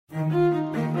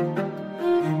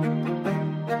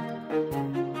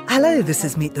Hello, this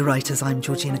is Meet the Writers. I'm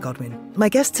Georgina Godwin. My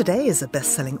guest today is a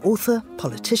best-selling author,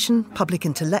 politician, public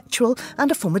intellectual and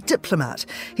a former diplomat.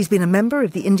 He's been a member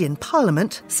of the Indian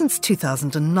Parliament since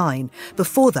 2009.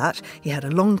 Before that, he had a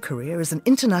long career as an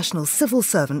international civil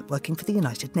servant working for the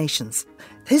United Nations.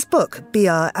 His book,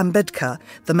 B.R. Ambedkar,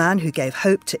 The Man Who Gave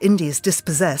Hope to India's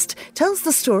Dispossessed, tells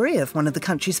the story of one of the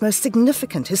country's most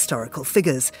significant historical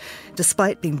figures.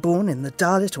 Despite being born in the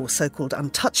Dalit or so-called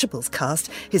untouchables caste,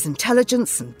 his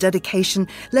intelligence and dedication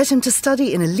led him to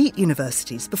study in elite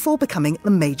universities before becoming a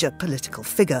major political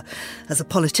figure. As a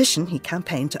politician, he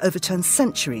campaigned to overturn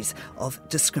centuries of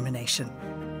discrimination.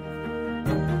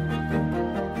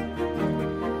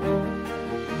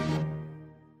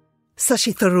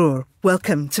 Shashi Tharoor,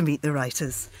 welcome to Meet the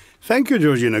Writers. Thank you,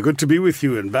 Georgina. Good to be with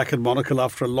you and back at Monocle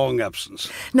after a long absence.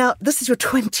 Now, this is your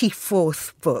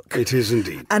 24th book. It is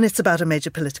indeed. And it's about a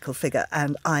major political figure.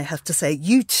 And I have to say,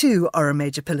 you too are a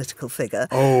major political figure.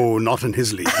 Oh, not in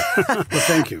his league. But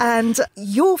thank you. And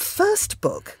your first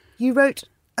book you wrote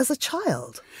as a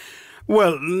child.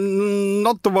 Well,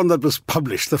 not the one that was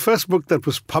published. The first book that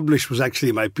was published was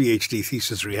actually my PhD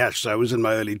thesis rehashed. So I was in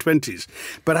my early 20s.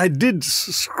 But I did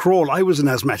scroll. I was an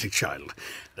asthmatic child.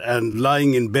 And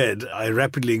lying in bed, I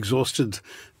rapidly exhausted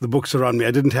the books around me.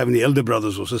 I didn't have any elder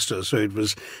brothers or sisters, so it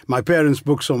was my parents'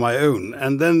 books or my own.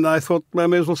 And then I thought, well, I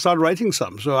may as well start writing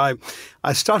some. So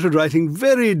I started writing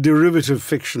very derivative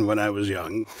fiction when I was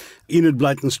young. Enid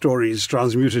Blyton stories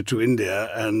transmuted to India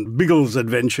and Biggles'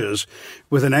 adventures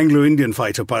with an Anglo-Indian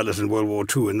fighter pilot in World War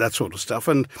II and that sort of stuff.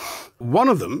 And one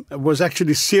of them was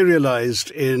actually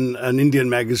serialized in an Indian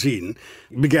magazine,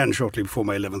 began shortly before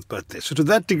my 11th birthday. So to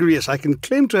that degree, yes, I can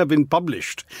claim to have been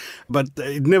published, but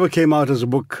it never came out as a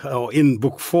book or in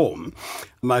book form.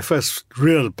 My first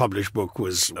real published book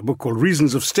was a book called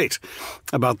Reasons of State,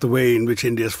 about the way in which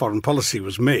India's foreign policy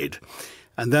was made.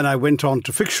 And then I went on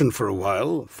to fiction for a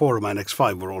while. 4 of my next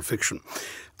 5 were all fiction.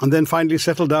 And then finally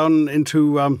settled down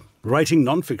into writing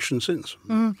non-fiction since.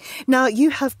 Now, you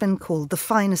have been called the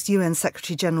finest UN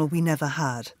Secretary-General we never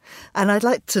had. And I'd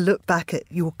like to look back at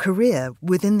your career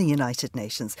within the United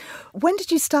Nations. When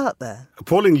did you start there?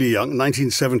 Appallingly young,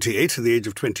 1978, at the age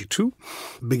of 22.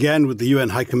 Began with the UN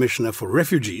High Commissioner for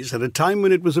Refugees at a time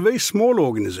when it was a very small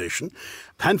organization,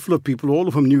 a handful of people, all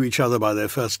of whom knew each other by their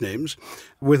first names,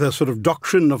 with a sort of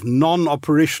doctrine of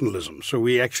non-operationalism. So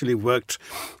we actually worked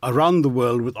around the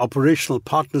world with operational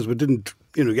partners but didn't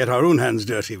get our own hands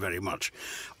dirty very much.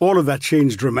 All of that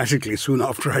changed dramatically soon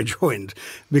after I joined,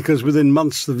 because within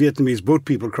months the Vietnamese boat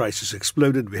people crisis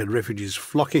exploded. We had refugees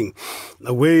flocking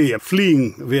away,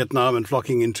 fleeing Vietnam and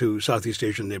flocking into Southeast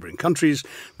Asian neighboring countries.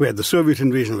 We had the Soviet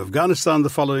invasion of Afghanistan the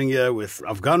following year, with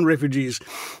Afghan refugees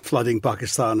flooding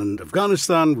Pakistan and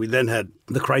Afghanistan. We then had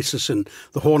the crisis in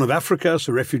the Horn of Africa,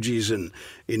 so refugees in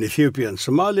Ethiopia and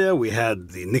Somalia. We had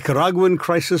the Nicaraguan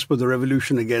crisis with the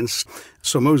revolution against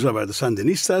Somoza by the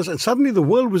Sandinistas, and suddenly the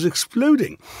world was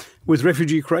exploding with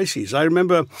refugee crises. I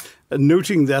remember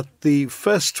noting that the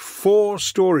first 4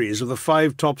 stories of the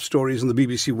 5 top stories in the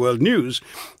BBC World News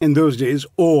in those days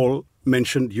all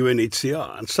mentioned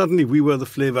UNHCR, and suddenly we were the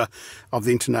flavour of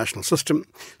the international system.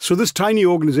 So this tiny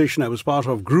organisation I was part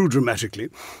of grew dramatically.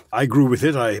 I grew with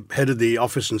it. I headed the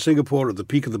office in Singapore at the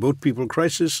peak of the boat people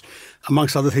crisis.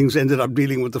 Amongst other things, ended up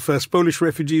dealing with the first Polish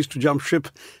refugees to jump ship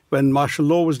when martial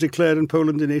law was declared in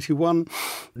Poland in 1981.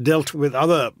 Dealt with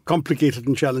other complicated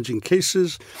and challenging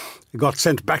cases. Got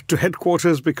sent back to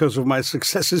headquarters because of my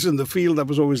successes in the field. That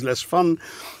was always less fun,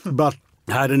 but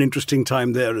I had an interesting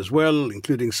time there as well,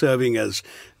 including serving as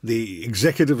the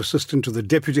executive assistant to the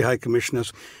Deputy High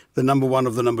Commissioners, the number 1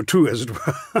 of the number 2, as it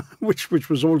were, which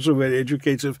was also very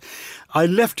educative. I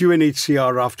left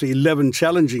UNHCR after 11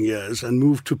 challenging years and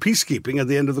moved to peacekeeping at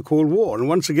the end of the Cold War. And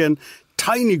once again,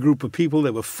 tiny group of people.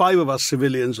 There were 5 of us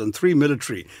civilians and 3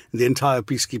 military in the entire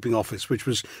peacekeeping office, which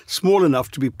was small enough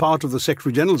to be part of the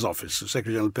Secretary General's office,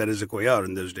 Secretary General Perez de Cuellar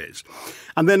in those days.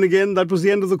 And then again, that was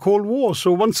the end of the Cold War.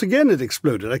 So once again, it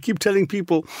exploded. I keep telling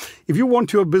people, if you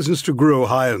want your business to grow,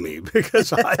 hire me,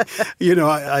 because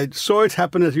I saw it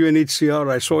happen at UNHCR.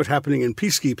 I saw it happening in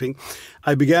peacekeeping.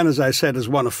 I began, as I said, as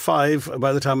one of 5.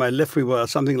 By the time I left, we were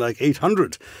something like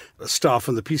 800 staff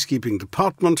in the peacekeeping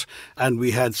department, and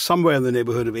we had somewhere in the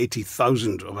neighborhood of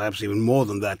 80,000, or perhaps even more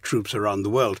than that, troops around the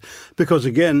world. Because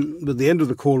again, with the end of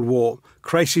the Cold War,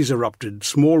 crises erupted,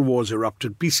 small wars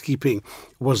erupted, peacekeeping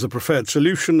was the preferred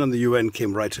solution, and the UN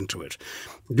came right into it.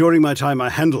 During my time,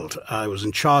 I was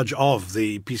in charge of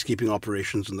the peacekeeping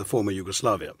operations in the former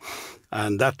Yugoslavia.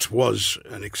 And that was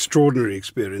an extraordinary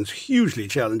experience, hugely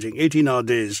challenging, 18-hour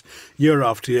days, year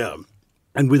after year.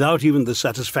 and without even the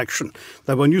satisfaction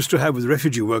that one used to have with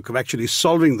refugee work of actually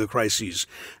solving the crises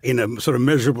in a sort of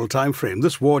measurable time frame.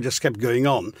 This war just kept going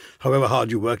on, however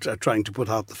hard you worked at trying to put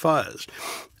out the fires.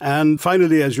 And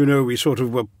finally, as you know, we sort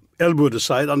of were elbowed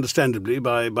aside, understandably,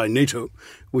 by NATO,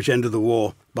 which ended the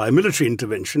war by a military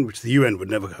intervention, which the UN would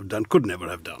never have done, could never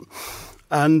have done.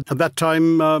 And at that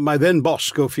time, my then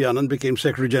boss, Kofi Annan, became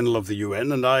Secretary General of the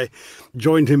UN, and I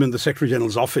joined him in the Secretary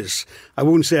General's office. I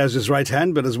won't say as his right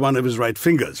hand, but as one of his right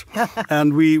fingers.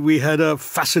 And we had a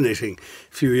fascinating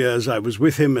few years. I was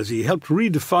with him as he helped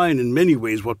redefine in many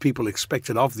ways what people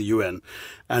expected of the UN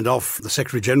and of the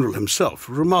Secretary General himself.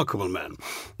 A remarkable man.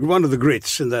 One of the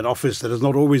greats in that office that has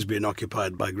not always been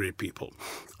occupied by great people.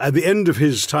 At the end of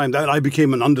his time, I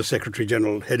became an Under-Secretary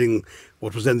General heading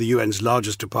what was then the UN's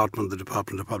largest department, the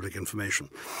Department of Public Information.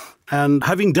 And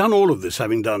having done all of this,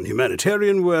 having done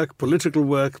humanitarian work, political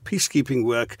work, peacekeeping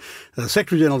work, the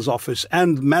Secretary General's office,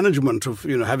 and management of,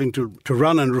 having to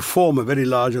run and reform a very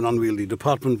large and unwieldy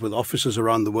department with offices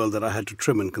around the world that I had to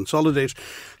trim and consolidate.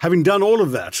 Having done all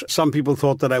of that, some people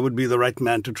thought that I would be the right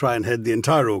man to try and head the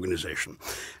entire organization.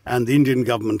 And the Indian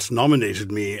government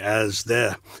nominated me as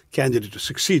their candidate to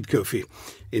succeed Kofi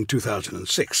in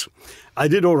 2006. I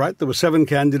did all right. There were 7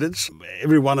 candidates,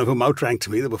 every one of whom outranked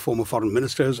me. There were former foreign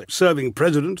ministers, serving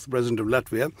president, the president of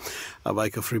Latvia,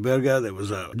 Vaika Friberga. There was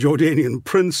a Jordanian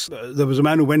prince. There was a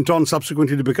man who went on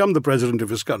subsequently to become the president of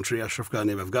his country, Ashraf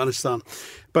Ghani of Afghanistan.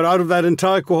 But out of that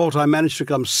entire cohort, I managed to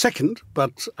come second.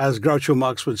 But as Groucho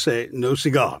Marx would say, no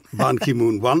cigar. Ban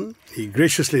Ki-moon won. He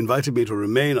graciously invited me to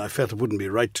remain. I felt it wouldn't be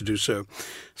right to do so.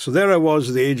 So there I was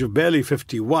at the age of barely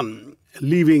 51,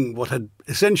 leaving what had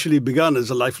essentially begun as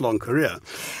a lifelong career,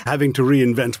 having to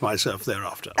reinvent myself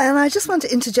thereafter. And I just want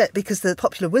to interject, because the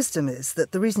popular wisdom is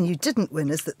that the reason you didn't win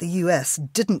is that the US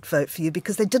didn't vote for you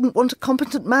because they didn't want a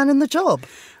competent man in the job.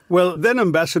 Well, then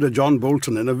Ambassador John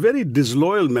Bolton, in a very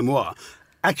disloyal memoir,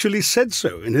 actually said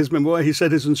so. In his memoir, he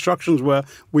said his instructions were,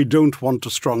 we don't want a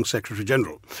strong Secretary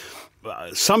General.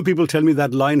 Some people tell me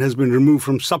that line has been removed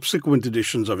from subsequent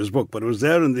editions of his book, but it was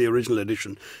there in the original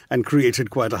edition and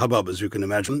created quite a hubbub, as you can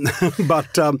imagine.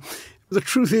 But the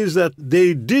truth is that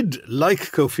they did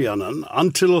like Kofi Annan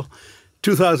until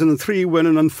 2003, when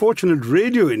an unfortunate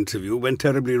radio interview went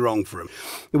terribly wrong for him.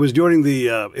 It was during the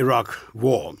Iraq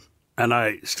War, and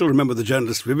I still remember the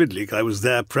journalist vividly, because I was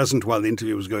there present while the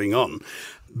interview was going on,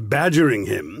 badgering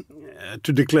him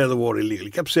to declare the war illegal.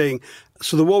 He kept saying,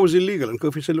 so the war was illegal. And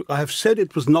Kofi said, look, I have said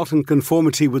it was not in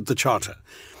conformity with the Charter.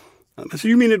 I said,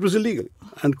 you mean it was illegal?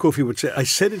 And Kofi would say, I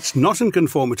said it's not in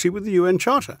conformity with the UN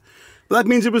Charter. Well, that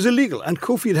means it was illegal. And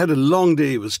Kofi had a long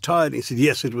day. He was tired. He said,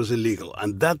 yes, it was illegal.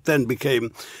 And that then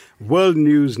became world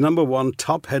news #1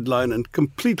 top headline and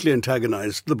completely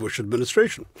antagonized the Bush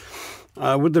administration.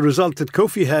 With the result that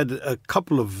Kofi had a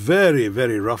couple of very,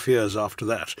 very rough years after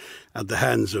that at the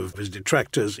hands of his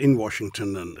detractors in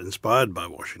Washington and inspired by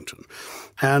Washington.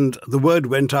 And the word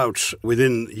went out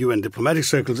within UN diplomatic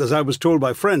circles, as I was told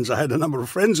by friends. I had a number of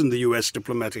friends in the US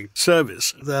diplomatic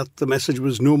service, that the message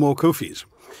was no more Kofis.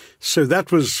 So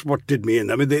that was what did me in.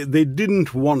 I mean, they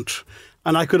didn't want,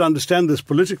 and I could understand this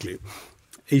politically,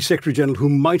 a Secretary General who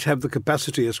might have the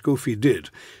capacity, as Kofi did,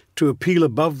 to appeal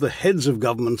above the heads of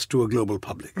governments to a global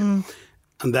public. And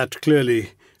that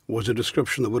clearly was a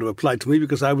description that would have applied to me,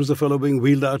 because I was the fellow being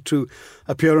wheeled out to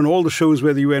appear on all the shows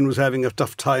where the UN was having a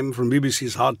tough time, from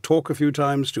BBC's Hard Talk a few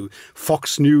times to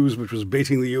Fox News, which was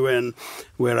baiting the UN,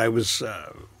 where I was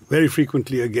very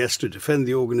frequently a guest to defend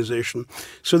the organization.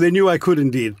 So they knew I could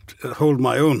indeed hold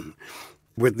my own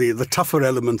with the tougher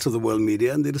elements of the world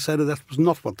media, and they decided that was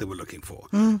not what they were looking for.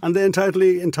 And they're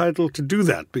entirely entitled to do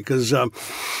that, because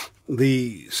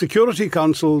the Security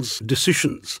Council's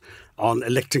decisions on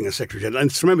electing a Secretary General,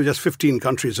 and remember, just 15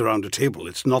 countries around a table,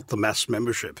 it's not the mass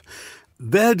membership,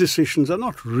 their decisions are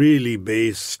not really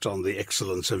based on the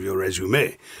excellence of your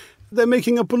resume. They're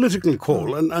making a political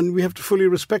call, and we have to fully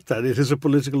respect that. It is a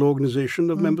political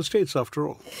organization of member states, after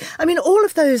all. I mean, all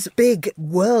of those big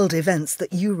world events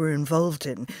that you were involved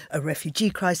in, a refugee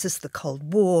crisis, the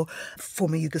Cold War,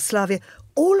 former Yugoslavia,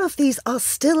 all of these are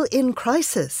still in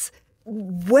crisis.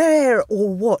 Where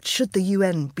or what should the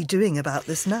UN be doing about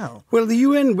this now? Well, the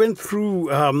UN went through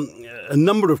a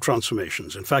number of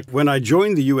transformations. In fact, when I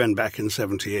joined the UN back in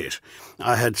 1978,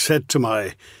 I had said to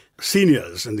my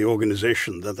seniors in the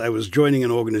organization that I was joining an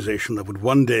organization that would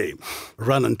one day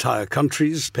run entire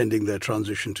countries pending their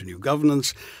transition to new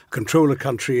governance, control a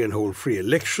country and hold free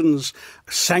elections,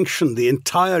 sanction the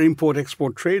entire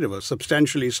import-export trade of a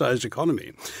substantially sized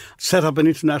economy, set up an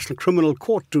international criminal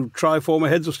court to try former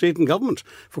heads of state and government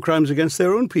for crimes against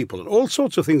their own people, and all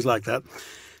sorts of things like that.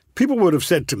 People would have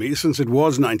said to me, since it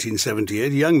was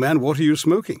 1978, young man, what are you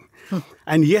smoking?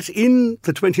 And yet in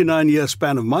the 29-year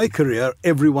span of my career,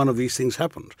 every one of these things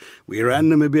happened. We ran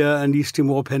Namibia and East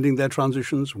Timor pending their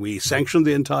transitions. We sanctioned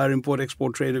the entire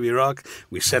import-export trade of Iraq.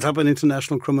 We set up an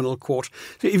international criminal court.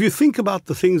 So if you think about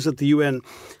the things that the UN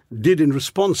did in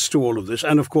response to all of this,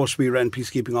 and of course we ran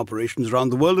peacekeeping operations around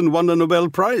the world and won a Nobel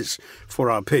Prize for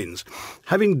our pains.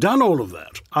 Having done all of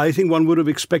that, I think one would have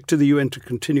expected the UN to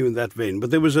continue in that vein,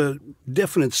 but there was a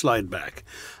definite slide back.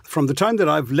 From the time that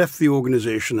I've left the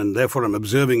organization, and therefore I'm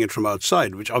observing it from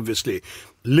outside, which obviously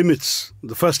limits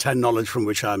the first-hand knowledge from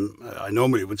which I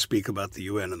normally would speak about the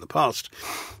UN in the past,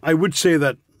 I would say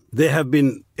that they have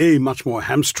been, much more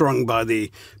hamstrung by the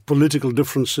political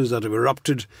differences that have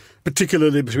erupted,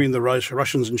 particularly between the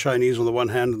Russians and Chinese on the one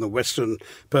hand and the Western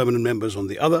permanent members on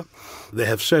the other. They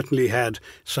have certainly had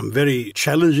some very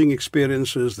challenging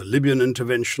experiences, the Libyan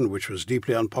intervention, which was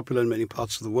deeply unpopular in many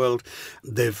parts of the world,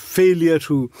 their failure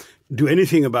to do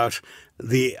anything about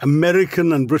the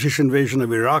American and British invasion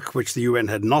of Iraq, which the UN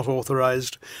had not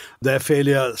authorized, their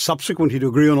failure subsequently to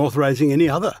agree on authorizing any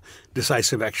other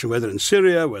decisive action, whether in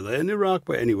Syria, whether in Iraq,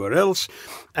 or anywhere else,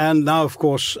 and now, of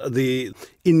course, the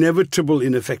inevitable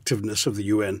ineffectiveness of the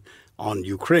UN on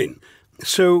Ukraine.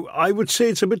 So I would say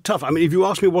it's a bit tough. I mean, if you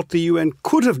ask me what the UN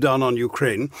could have done on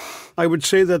Ukraine, I would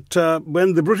say that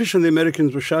when the British and the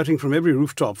Americans were shouting from every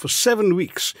rooftop for 7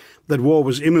 weeks that war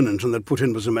was imminent and that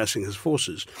Putin was amassing his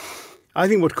forces, I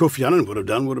think what Kofi Annan would have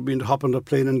done would have been to hop on a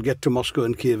plane and get to Moscow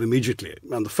and Kiev immediately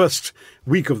on the first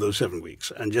week of those 7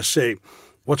 weeks and just say,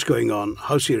 what's going on?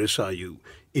 How serious are you?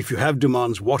 If you have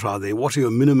demands, what are they? What are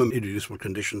your minimum irreducible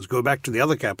conditions? Go back to the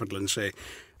other capital and say,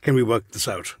 can we work this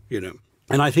out?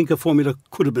 And I think a formula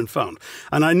could have been found.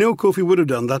 And I know Kofi would have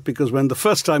done that because when the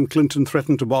first time Clinton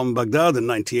threatened to bomb Baghdad in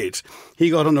 98, he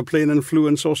got on a plane and flew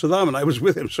and saw Saddam, and I was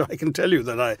with him. So I can tell you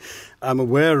that I am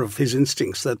aware of his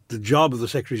instincts, that the job of the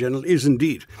Secretary General is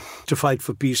indeed to fight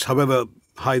for peace, however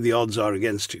high the odds are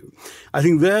against you. I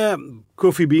think there,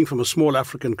 Kofi, being from a small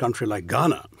African country like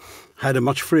Ghana, had a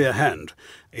much freer hand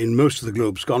in most of the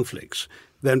globe's conflicts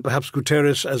than perhaps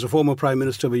Guterres, as a former Prime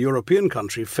Minister of a European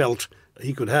country, felt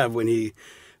he could have when he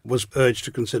was urged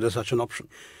to consider such an option.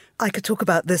 I could talk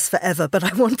about this forever, but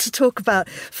I want to talk about,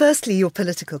 firstly, your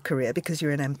political career, because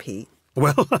you're an MP.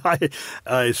 Well,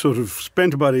 I sort of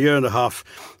spent about a year and a half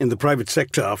in the private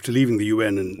sector after leaving the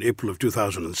UN in April of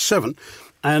 2007.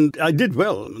 And I did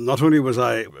well. Not only was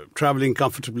I travelling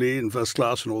comfortably in first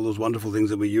class and all those wonderful things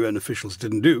that we UN officials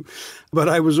didn't do, but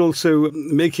I was also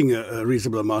making a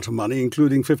reasonable amount of money,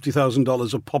 including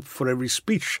 $50,000 a pop for every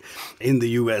speech in the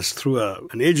US through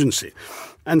an agency.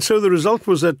 And so the result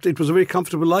was that it was a very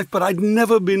comfortable life, but I'd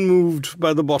never been moved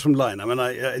by the bottom line. I mean,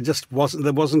 it just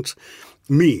wasn't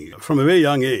me. From a very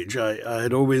young age, I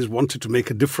had always wanted to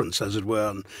make a difference, as it were,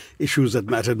 on issues that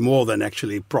mattered more than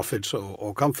actually profits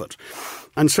or comfort.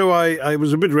 And so I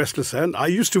was a bit restless then. I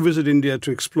used to visit India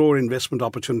to explore investment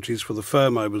opportunities for the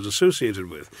firm I was associated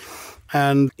with.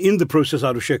 And in the process,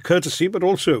 out of sheer courtesy, but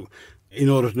also in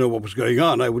order to know what was going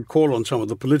on, I would call on some of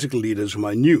the political leaders whom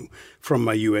I knew from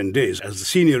my UN days. As the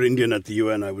senior Indian at the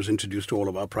UN, I was introduced to all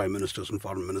of our prime ministers and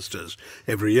foreign ministers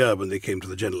every year when they came to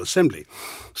the General Assembly.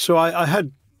 So I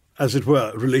had, as it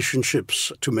were,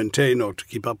 relationships to maintain or to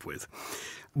keep up with.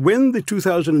 When the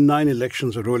 2009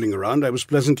 elections were rolling around, I was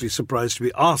pleasantly surprised to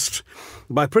be asked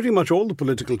by pretty much all the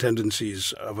political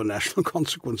tendencies of a national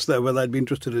consequence there whether I'd be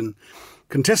interested in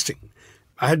contesting.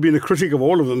 I had been a critic of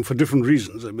all of them for different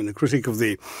reasons. I've been a critic of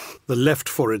the left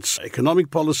for its economic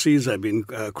policies. I've been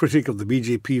a critic of the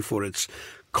BJP for its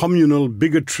communal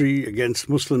bigotry against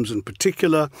Muslims in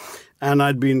particular. And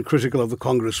I'd been critical of the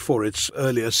Congress for its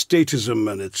earlier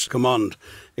statism and its command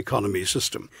economy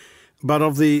system. But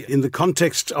in the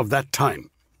context of that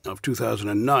time, of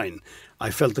 2009, I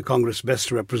felt the Congress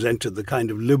best represented the kind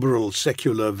of liberal,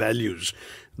 secular values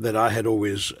that I had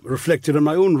always reflected in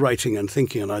my own writing and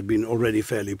thinking, and I'd been already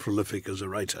fairly prolific as a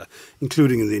writer,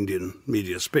 including in the Indian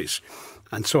media space.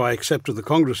 And so I accepted the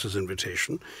Congress's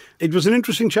invitation. It was an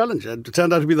interesting challenge. It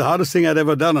turned out to be the hardest thing I'd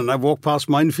ever done, and I've walked past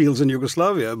minefields in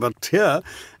Yugoslavia. But here,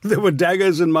 there were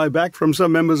daggers in my back from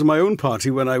some members of my own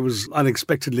party when I was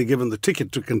unexpectedly given the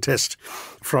ticket to contest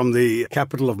from the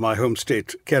capital of my home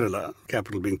state, Kerala,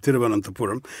 capital being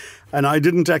Thiruvananthapuram. And I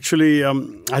didn't actually,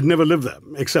 I'd never lived there,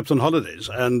 except on holidays.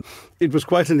 And it was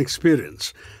quite an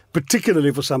experience,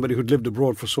 particularly for somebody who'd lived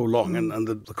abroad for so long. And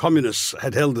the communists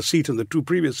had held the seat in the two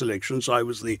previous elections, so I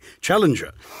was the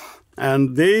challenger.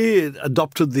 And they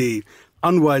adopted the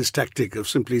unwise tactic of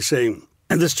simply saying,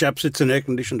 and this chap sits in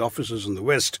air-conditioned offices in the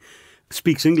West,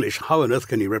 speaks English, how on earth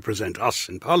can he represent us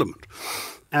in Parliament?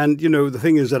 And, the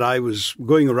thing is that I was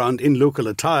going around in local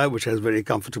attire, which I was very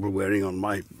comfortable wearing on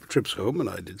my trips home, and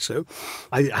I did so.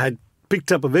 I had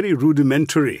picked up a very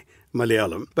rudimentary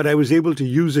Malayalam, but I was able to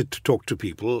use it to talk to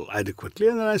people adequately.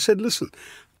 And then I said, listen,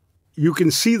 you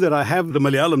can see that I have the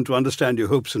Malayalam to understand your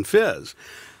hopes and fears.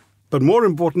 But more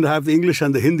important, to have the English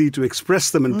and the Hindi to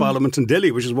express them in Parliament in Delhi,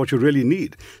 which is what you really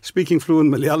need. Speaking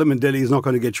fluent Malayalam in Delhi is not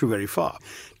going to get you very far.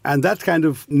 And that kind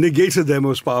of negated their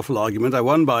most powerful argument. I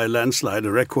won by a landslide,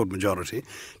 a record majority,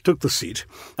 took the seat.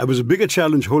 I was a bigger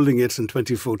challenge holding it in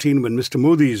 2014 when Mr.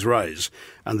 Modi's rise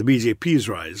and the BJP's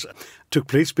rise took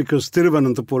place, because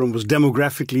Thiruvananthapuram was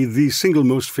demographically the single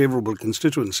most favourable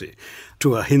constituency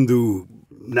to a Hindu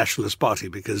nationalist party,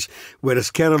 because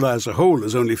whereas Kerala as a whole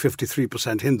is only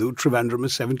 53% Hindu, Trivandrum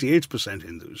is 78%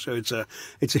 Hindu. So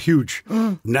it's a huge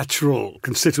natural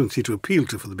constituency to appeal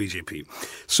to for the BJP.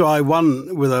 So I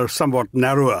won with a somewhat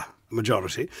narrower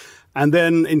majority. And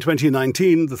then in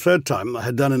 2019, the third time, I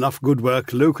had done enough good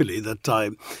work locally that I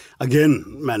again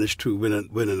managed to win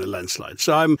in a landslide.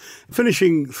 So I'm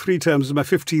finishing 3 terms, my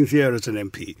 15th year as an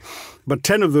MP. But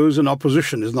 10 of those in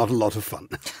opposition is not a lot of fun.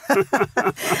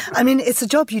 I mean, it's a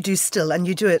job you do still, and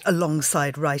you do it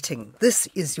alongside writing. This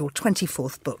is your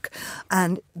 24th book.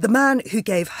 And the man who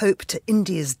gave hope to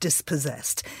India's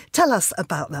dispossessed. Tell us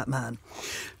about that man.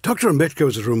 Dr. Ambedkar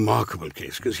was a remarkable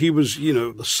case, because he was,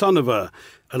 the son of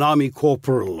an army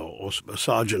corporal or a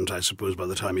sergeant, I suppose, by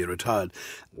the time he retired,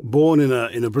 born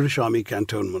in a British army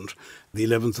cantonment, the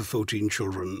 11th of 14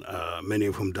 children, many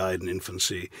of whom died in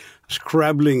infancy,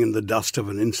 scrabbling in the dust of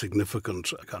an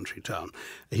insignificant country town.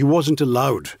 He wasn't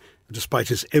allowed, despite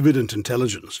his evident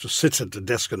intelligence, to sit at a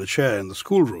desk and a chair in the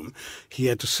schoolroom. He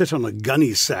had to sit on a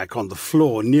gunny sack on the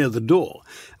floor near the door,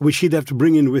 which he'd have to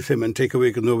bring in with him and take away,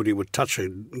 because nobody would touch a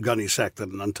gunny sack that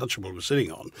an untouchable was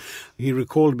sitting on. He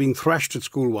recalled being thrashed at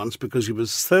school once because he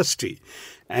was thirsty,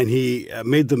 and he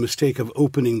made the mistake of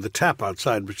opening the tap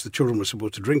outside, which the children were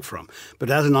supposed to drink from. But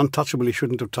as an untouchable, he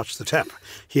shouldn't have touched the tap.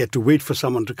 He had to wait for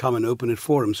someone to come and open it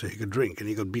for him so he could drink, and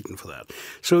he got beaten for that.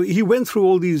 So he went through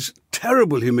all these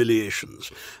terrible humiliations.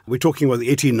 We're talking about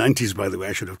the 1890s, by the way,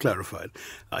 I should have clarified.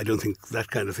 I don't think that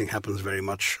kind of thing happens very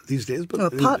much these days.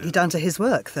 But partly down to his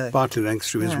work, though. Partly thanks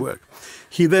to his work.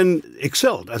 He then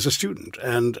excelled as a student,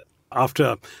 and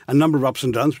after a number of ups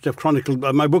and downs, which I've chronicled,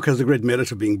 my book has the great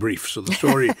merit of being brief, so the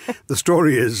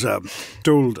story is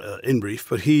told in brief.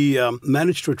 But he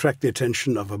managed to attract the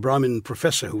attention of a Brahmin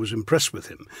professor who was impressed with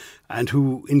him, and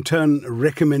who in turn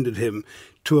recommended him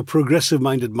to a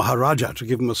progressive-minded Maharaja to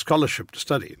give him a scholarship to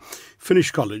study.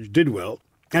 Finished college, did well,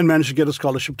 and managed to get a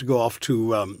scholarship to go off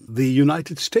to the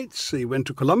United States. He went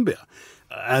to Columbia.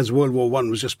 As World War I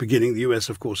was just beginning, the US,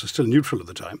 of course, was still neutral at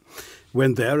the time,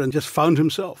 went there and just found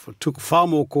himself. Took far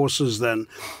more courses than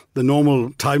the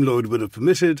normal time load would have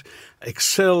permitted,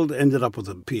 excelled, ended up with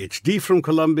a PhD from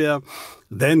Columbia,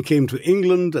 then came to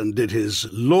England and did his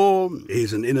law.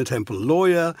 He's an Inner Temple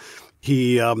lawyer.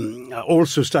 He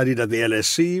also studied at the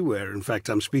LSE, where, in fact,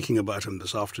 I'm speaking about him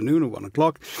this afternoon at 1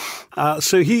 o'clock.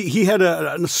 So he had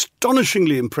an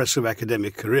astonishingly impressive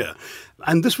academic career.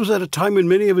 And this was at a time when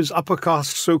many of his upper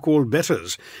caste so-called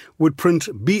betters would print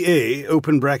BA,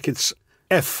 open brackets,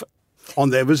 F, on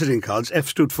their visiting cards. F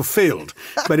stood for failed,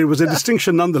 but it was a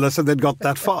distinction nonetheless that they'd got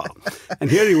that far.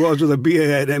 And here he was with a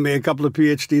BA and MA, a couple of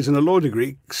PhDs and a law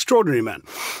degree. Extraordinary man.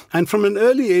 And from an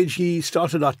early age, he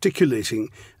started articulating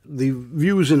the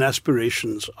views and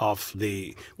aspirations of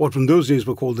what in those days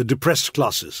were called the depressed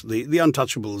classes. The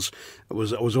untouchables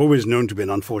was always known to be an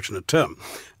unfortunate term.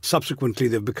 Subsequently,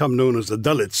 they've become known as the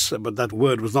Dalits, but that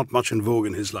word was not much in vogue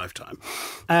in his lifetime.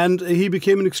 And he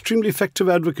became an extremely effective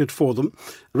advocate for them,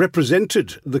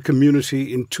 represented the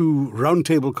community in 2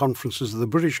 roundtable conferences that the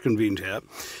British convened here,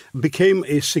 became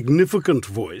a significant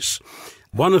voice,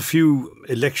 won a few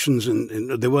elections,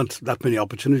 and there weren't that many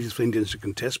opportunities for Indians to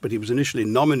contest, but he was initially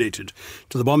nominated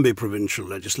to the Bombay provincial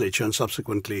legislature and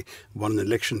subsequently won an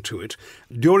election to it.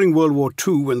 During World War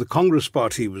II, when the Congress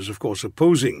Party was, of course,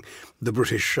 opposing the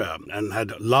British and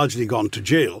had largely gone to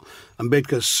jail,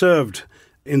 Ambedkar served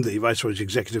in the Viceroy's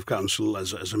Executive Council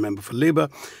as a member for Labour,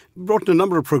 brought in a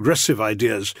number of progressive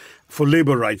ideas for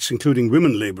labour rights, including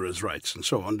women labourers' rights and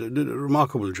so on. Did a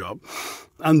remarkable job.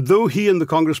 And though he and the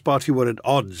Congress Party were at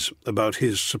odds about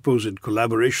his supposed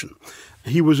collaboration,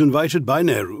 he was invited by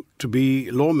Nehru to be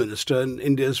law minister in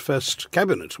India's first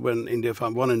cabinet when India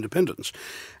won independence.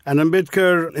 And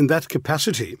Ambedkar, in that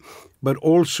capacity, but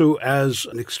also as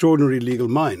an extraordinary legal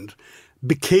mind,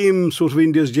 became sort of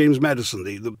India's James Madison,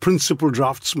 the principal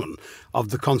draftsman of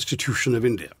the Constitution of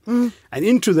India. And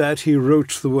into that he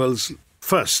wrote the world's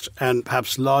first and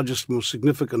perhaps largest, most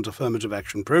significant affirmative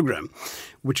action program,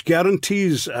 which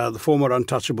guarantees the former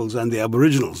untouchables and the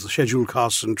aboriginals, the scheduled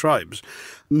castes and tribes,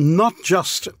 not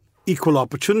just equal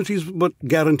opportunities, but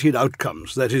guaranteed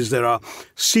outcomes. That is, there are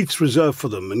seats reserved for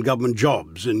them in government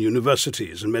jobs, in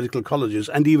universities, in medical colleges,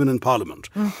 and even in parliament.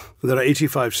 There are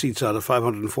 85 seats out of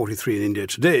 543 in India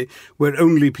today, where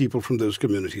only people from those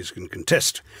communities can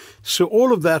contest. So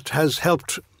all of that has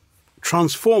helped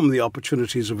transform the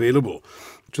opportunities available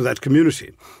to that community.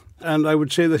 And I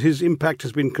would say that his impact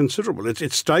has been considerable.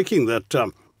 It's striking that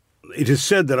it is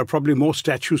said there are probably more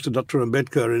statues to Dr.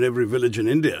 Ambedkar in every village in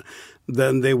India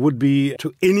than there would be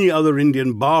to any other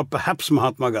Indian, bar perhaps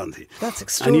Mahatma Gandhi. That's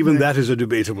extraordinary. And even that is a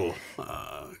debatable...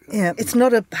 Yeah, it's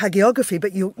not a hagiography,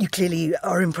 but you clearly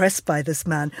are impressed by this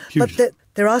man. Hugely. But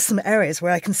there are some areas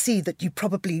where I can see that you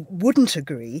probably wouldn't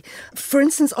agree. For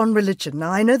instance, on religion.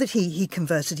 Now, I know that he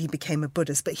converted, he became a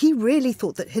Buddhist, but he really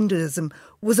thought that Hinduism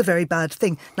was a very bad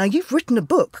thing. Now, you've written a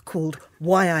book called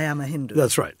Why I Am a Hindu.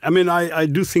 That's right. I mean, I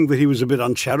do think that he was a bit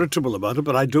uncharitable about it,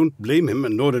 but I don't blame him,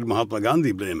 and nor did Mahatma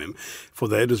Gandhi blame him for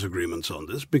their disagreements on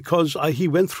this, because he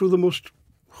went through the most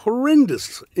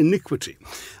horrendous iniquity.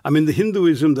 I mean, the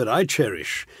Hinduism that I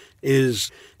cherish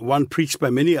is one preached by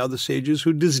many other sages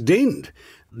who disdained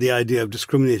the idea of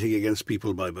discriminating against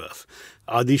people by birth.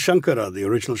 Adi Shankara, the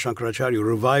original Shankaracharya,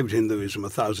 revived Hinduism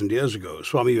 1,000 years ago.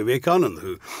 Swami Vivekananda,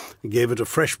 who gave it a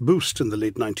fresh boost in the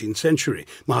late 19th century.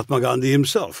 Mahatma Gandhi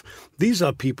himself. These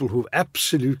are people who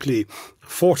absolutely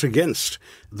fought against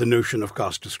the notion of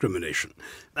caste discrimination.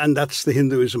 And that's the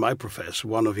Hinduism I profess,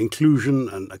 one of inclusion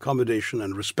and accommodation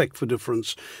and respect for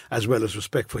difference, as well as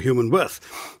respect for human worth.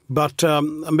 But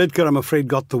Ambedkar, I'm afraid,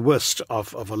 got the worst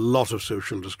of a lot of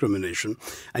social discrimination,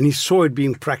 and he saw it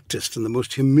being practiced in the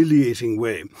most humiliating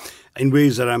way, in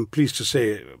ways that I'm pleased to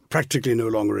say practically no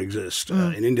longer exist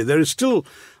in India. There is still,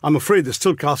 I'm afraid, there's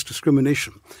still caste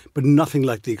discrimination, but nothing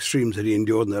like the extremes that he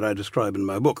endured and that I describe in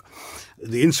my book.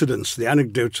 The incidents, the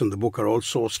anecdotes in the book are all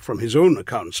sourced from his own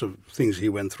accounts of things he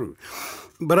went through.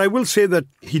 But I will say that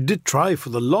he did try for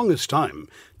the longest time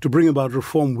to bring about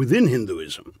reform within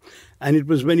Hinduism. And it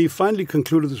was when he finally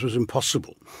concluded this was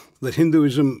impossible, that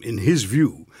Hinduism, in his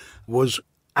view, was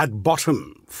at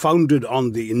bottom founded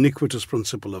on the iniquitous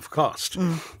principle of caste,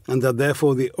 and that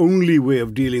therefore the only way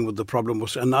of dealing with the problem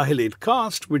was to annihilate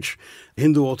caste, which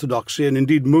Hindu orthodoxy and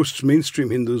indeed most mainstream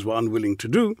Hindus were unwilling to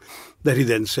do, that he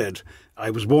then said, I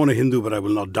was born a Hindu, but I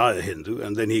will not die a Hindu.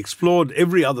 And then he explored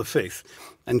every other faith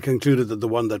and concluded that the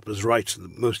one that was right, the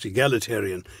most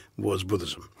egalitarian, was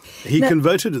Buddhism. He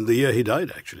converted in the year he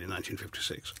died, actually, in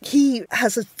 1956. He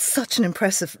has such an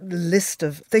impressive list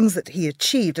of things that he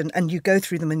achieved, and you go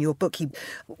through them in your book. He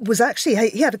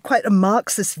had quite a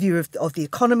Marxist view of the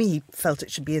economy. He felt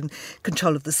it should be in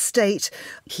control of the state.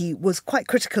 He was quite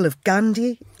critical of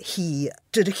Gandhi. He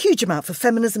did a huge amount for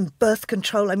feminism, birth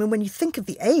control. I mean, when you think of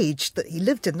the age that he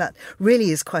lived in, that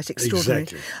really is quite extraordinary.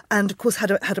 Exactly. And, of course,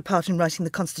 had a part in writing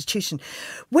the Constitution.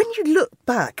 When you look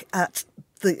back at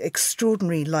the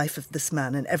extraordinary life of this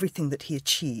man and everything that he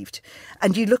achieved,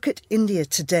 and you look at India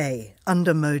today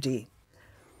under Modi,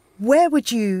 where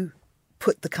would you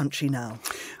put the country now?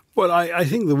 Well, I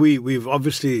think that we've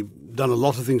obviously done a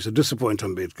lot of things to disappoint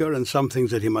Ambedkar and some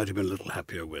things that he might have been a little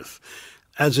happier with.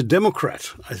 As a Democrat,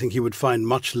 I think he would find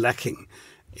much lacking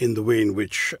in the way in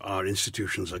which our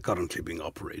institutions are currently being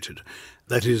operated.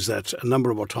 That is, that a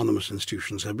number of autonomous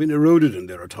institutions have been eroded in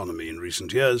their autonomy in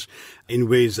recent years in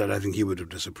ways that I think he would have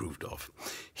disapproved of.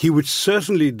 He would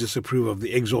certainly disapprove of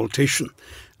the exaltation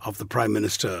of the Prime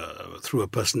Minister through a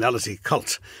personality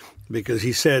cult, because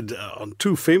he said on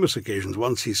two famous occasions,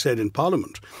 once he said in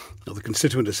Parliament, or the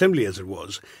Constituent Assembly as it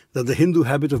was, that the Hindu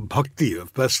habit of bhakti,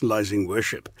 of personalizing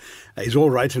worship, is all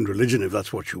right in religion if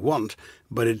that's what you want,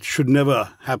 but it should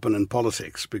never happen in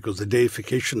politics, because the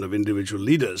deification of individual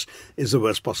leaders is the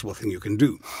worst possible thing you can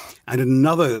do. And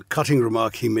another cutting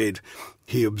remark he made,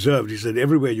 he observed, he said,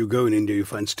 everywhere you go in India you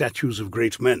find statues of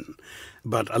great men,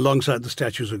 but alongside the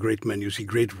statues of great men you see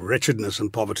great wretchedness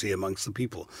and poverty amongst the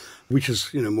people, which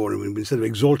is, more, instead of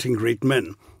exalting great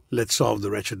men, let's solve the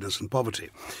wretchedness and poverty.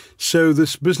 So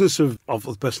this business of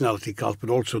the personality cult would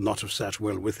also not have sat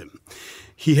well with him.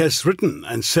 He has written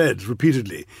and said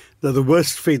repeatedly that the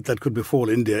worst fate that could befall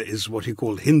India is what he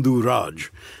called Hindu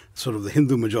Raj, sort of the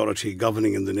Hindu majority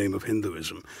governing in the name of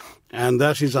Hinduism. And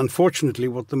that is unfortunately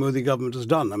what the Modi government has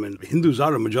done. I mean, Hindus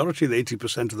are a majority, the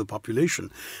 80% of the population,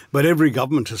 but every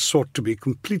government has sought to be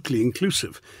completely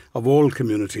inclusive of all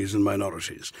communities and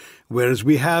minorities. Whereas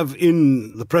we have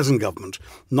in the present government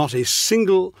not a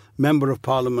single member of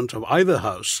parliament of either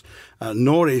house,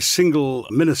 nor a single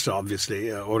minister, obviously,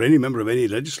 or any member of any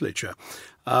legislature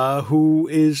who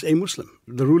is a Muslim.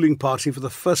 The ruling party, for the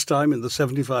first time in the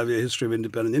 75-year history of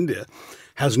independent India,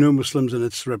 has no Muslims in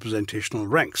its representational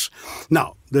ranks.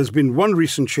 Now, there's been one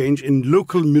recent change in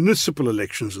local municipal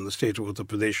elections in the state of Uttar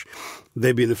Pradesh. There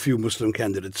have been a few Muslim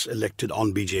candidates elected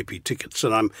on BJP tickets,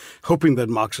 and I'm hoping that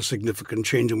marks a significant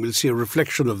change, and we'll see a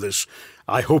reflection of this,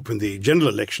 I hope, in the general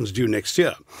elections due next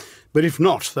year. But if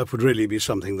not, that would really be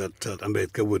something that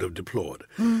Ambedkar would have deplored.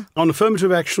 On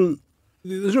affirmative action,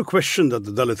 there's no question that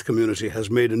the Dalit community has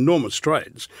made enormous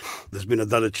strides. There's been a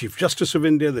Dalit Chief Justice of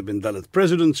India, there have been Dalit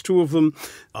presidents, two of them,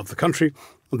 of the country.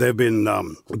 There have been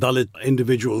Dalit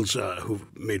individuals who've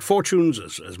made fortunes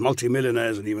as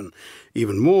multimillionaires and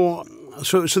even more.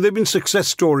 So there have been success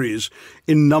stories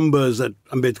in numbers that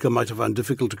Ambedkar might have found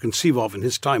difficult to conceive of in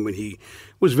his time, when he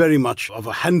was very much of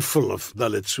a handful of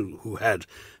Dalits who had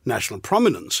national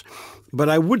prominence. But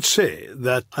I would say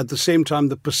that at the same time,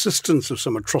 the persistence of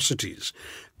some atrocities,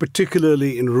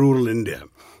 particularly in rural India,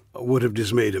 would have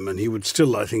dismayed him, and he would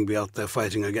still, I think, be out there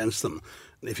fighting against them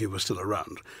if he was still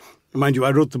around. Mind you,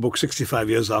 I wrote the book 65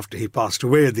 years after he passed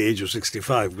away at the age of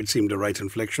 65, which seemed a right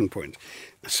inflection point.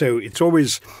 So it's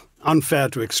always unfair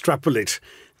to extrapolate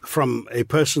from a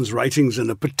person's writings in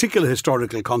a particular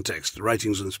historical context,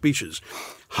 writings and speeches,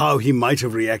 how he might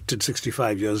have reacted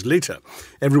 65 years later.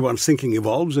 Everyone's thinking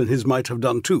evolves, and his might have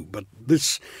done too. But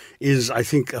this is, I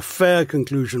think, a fair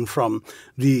conclusion from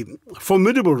the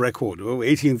formidable record of over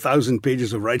 18,000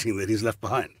 pages of writing that he's left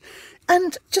behind.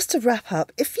 And just to wrap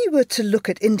up, if you were to look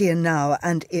at India now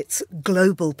and its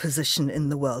global position in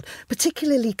the world,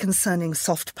 particularly concerning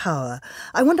soft power,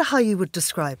 I wonder how you would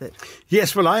describe it.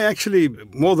 Yes, well, I actually,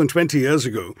 more than 20 years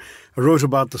ago, wrote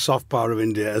about the soft power of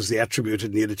India as the attribute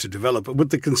it needed to develop, with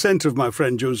the consent of my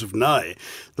friend Joseph Nye,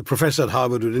 the professor at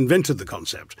Harvard who invented the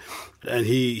concept. And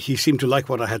he seemed to like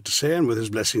what I had to say, and with his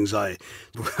blessings I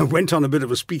went on a bit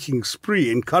of a speaking spree,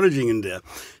 encouraging India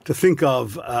to think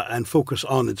of and focus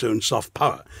on its own soft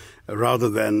power, rather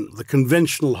than the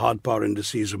conventional hard power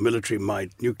indices of military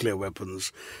might, nuclear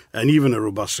weapons, and even a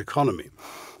robust economy.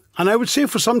 And I would say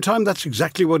for some time that's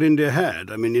exactly what India had.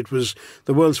 I mean, it was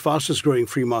the world's fastest growing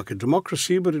free market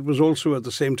democracy, but it was also at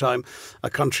the same time a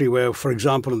country where, for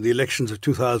example, in the elections of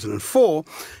 2004,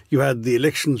 you had the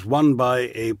elections won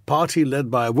by a party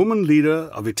led by a woman leader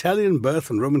of Italian birth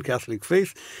and Roman Catholic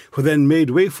faith, who then made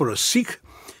way for a Sikh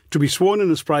to be sworn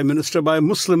in as prime minister by a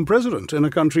Muslim president in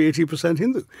a country 80%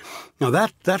 Hindu. Now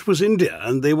that was India,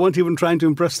 and they weren't even trying to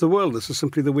impress the world. This is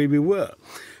simply the way we were.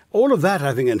 All of that,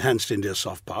 I think, enhanced India's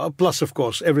soft power, plus, of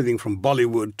course, everything from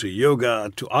Bollywood to yoga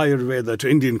to Ayurveda to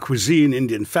Indian cuisine,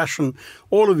 Indian fashion.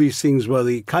 All of these things were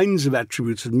the kinds of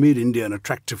attributes that made India an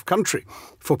attractive country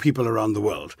for people around the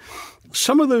world.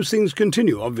 Some of those things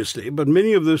continue, obviously, but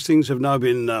many of those things have now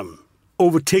been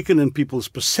overtaken in people's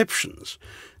perceptions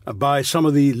by some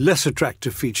of the less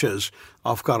attractive features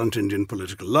of current Indian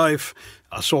political life,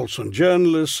 assaults on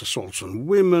journalists, assaults on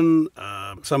women,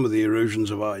 some of the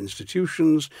erosions of our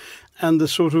institutions, and the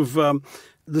sort of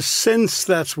the sense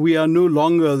that we are no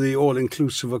longer the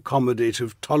all-inclusive,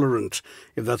 accommodative, tolerant,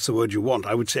 if that's the word you want,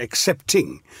 I would say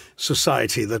accepting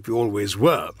society that we always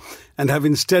were, and have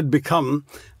instead become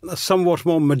a somewhat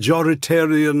more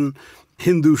majoritarian,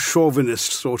 Hindu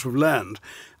chauvinist sort of land.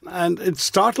 And it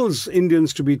startles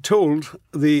Indians to be told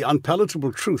the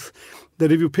unpalatable truth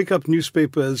that if you pick up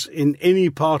newspapers in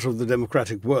any part of the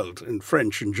democratic world, in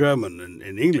French, in German, and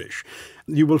in English,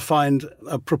 you will find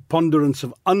a preponderance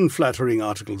of unflattering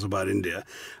articles about India,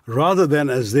 rather than,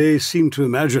 as they seem to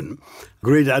imagine,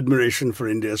 great admiration for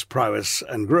India's prowess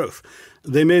and growth.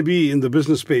 There may be in the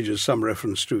business pages some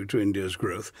reference to India's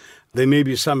growth. There may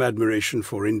be some admiration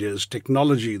for India's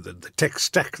technology, the tech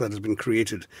stack that has been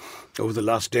created over the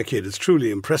last decade is truly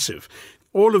impressive.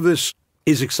 All of this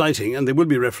is exciting, and there will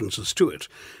be references to it,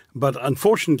 but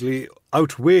unfortunately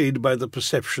outweighed by the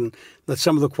perception that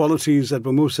some of the qualities that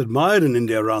were most admired in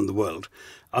India around the world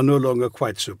are no longer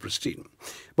quite so pristine.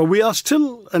 But we are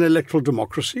still an electoral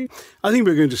democracy. I think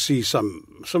we're going to see some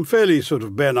fairly sort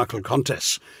of bare-knuckle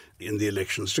contests in the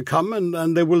elections to come,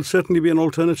 and there will certainly be an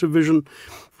alternative vision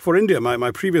for India. My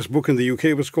previous book in the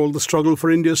UK was called The Struggle for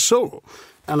India's Soul,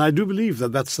 and I do believe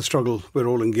that that's the struggle we're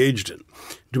all engaged in.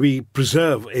 Do we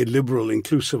preserve a liberal,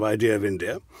 inclusive idea of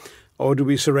India, or do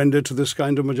we surrender to this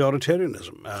kind of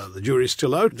majoritarianism? The jury's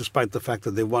still out, despite the fact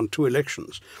that they've won 2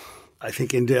 elections. I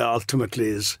think India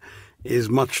ultimately is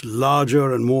much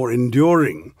larger and more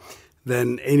enduring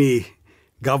than any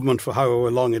government, for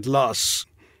however long it lasts,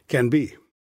 can be.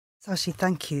 Shashi,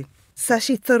 thank you.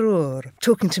 Shashi Tharoor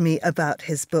talking to me about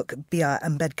his book B.R.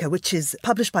 Ambedkar, which is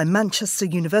published by Manchester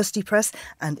University Press,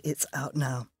 and it's out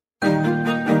now.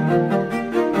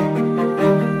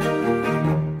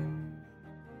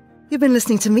 been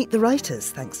listening to Meet the Writers,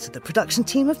 thanks to the production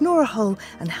team of Nora Hull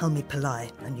and Helmi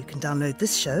Pillai. And you can download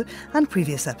this show and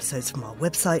previous episodes from our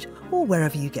website or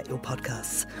wherever you get your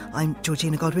podcasts. I'm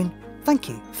Georgina Godwin. Thank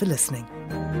you for listening.